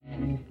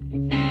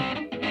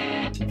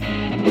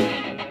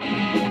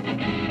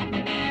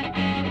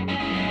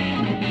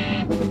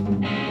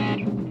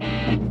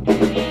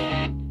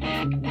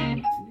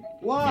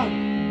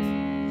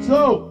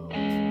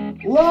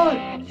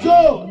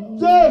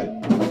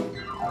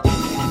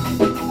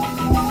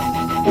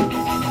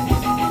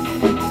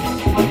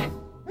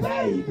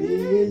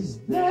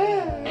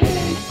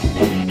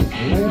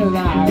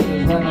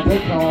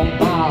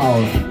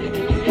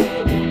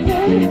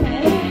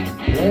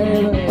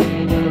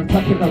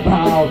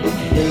about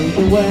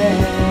the way.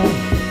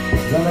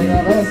 Living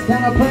the best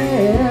kind of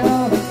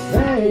prayer,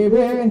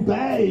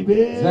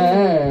 baby.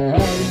 Say,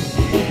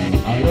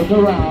 I look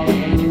around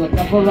and look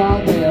up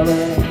around here.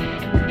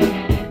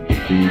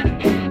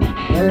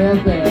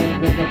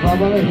 Everything that can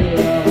probably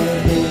hear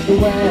is the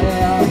way.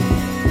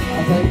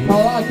 I take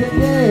all I can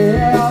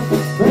give,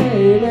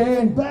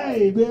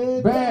 baby.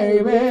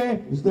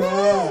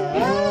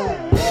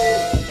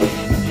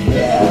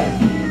 Yeah.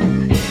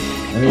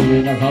 Baby,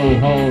 now ho,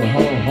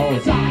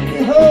 tiny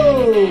ho.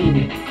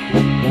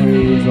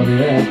 Days of the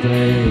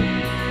empty.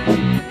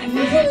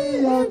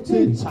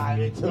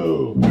 Tiny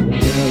too.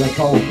 The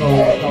cold.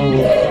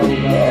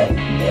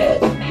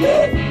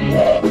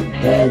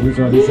 Days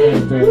of the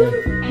empty.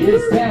 It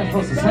stands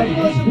for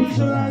society.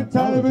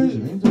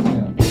 Television.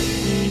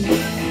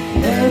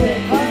 Every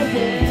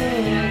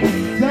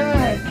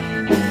day.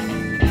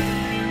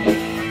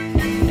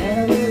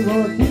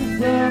 Everyone keeps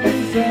them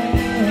insane.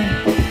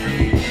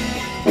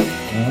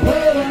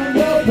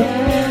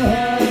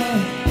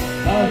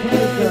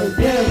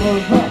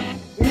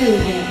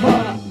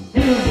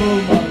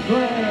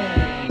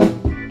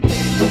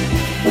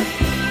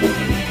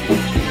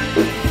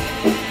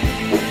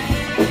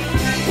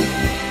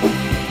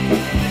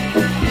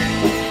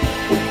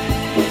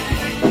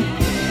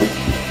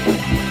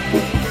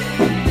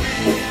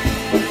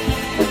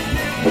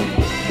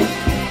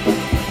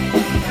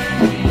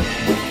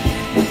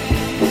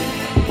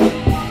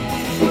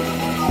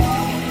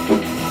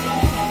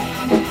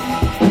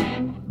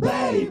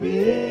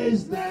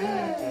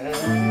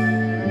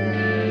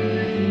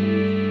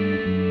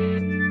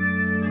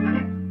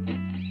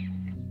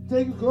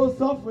 Take your clothes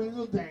off when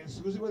you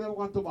dance, così vediamo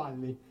quanto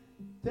balli.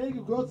 Take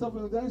your clothes off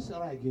when you dance,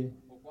 reggae.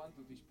 O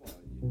quanto ti spogli.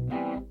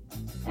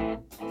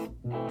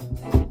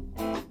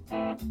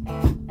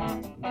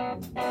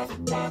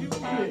 S'il vous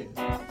plaît.